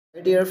Hi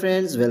dear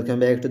friends,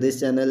 welcome back to this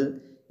channel.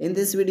 In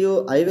this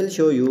video, I will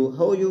show you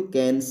how you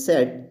can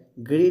set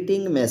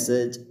greeting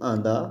message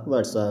on the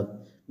WhatsApp.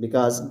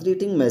 Because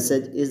greeting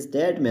message is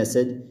that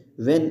message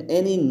when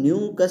any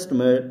new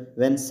customer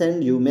when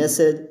send you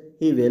message,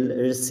 he will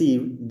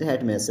receive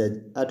that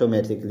message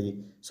automatically.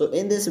 So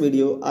in this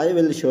video, I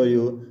will show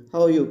you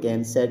how you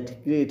can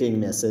set greeting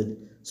message.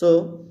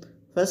 So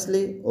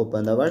firstly,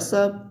 open the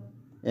WhatsApp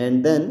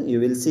and then you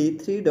will see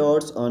three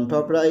dots on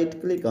top right.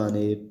 Click on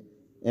it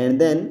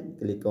and then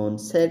click on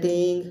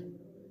setting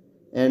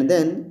and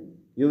then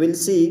you will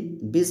see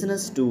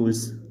business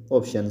tools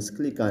options.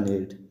 Click on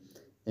it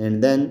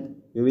and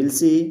then you will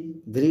see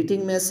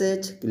greeting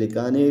message. Click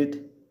on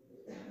it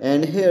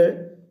and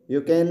here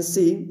you can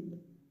see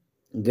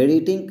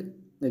greeting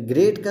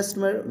great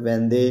customer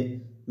when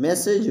they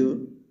message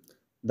you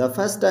the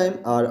first time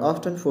or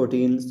after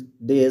 14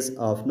 days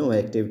of no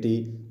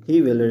activity,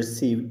 he will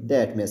receive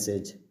that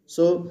message.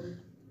 So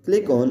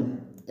click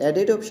on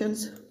edit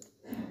options.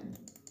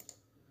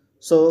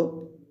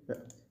 So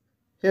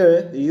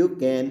here you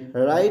can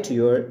write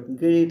your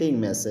greeting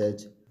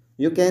message.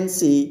 You can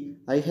see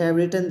I have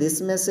written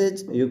this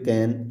message. You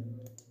can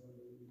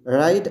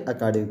write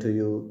according to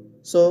you.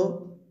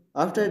 So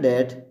after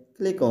that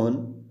click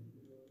on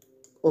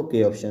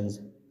OK options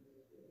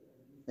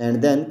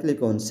and then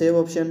click on save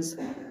options.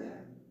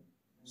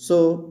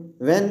 So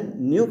when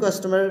new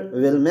customer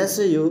will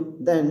message you,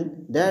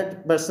 then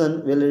that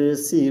person will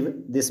receive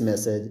this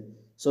message.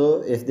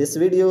 So if this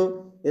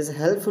video is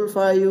helpful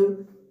for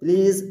you,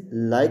 please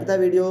like the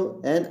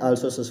video and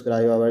also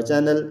subscribe our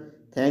channel.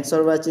 Thanks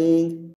for watching.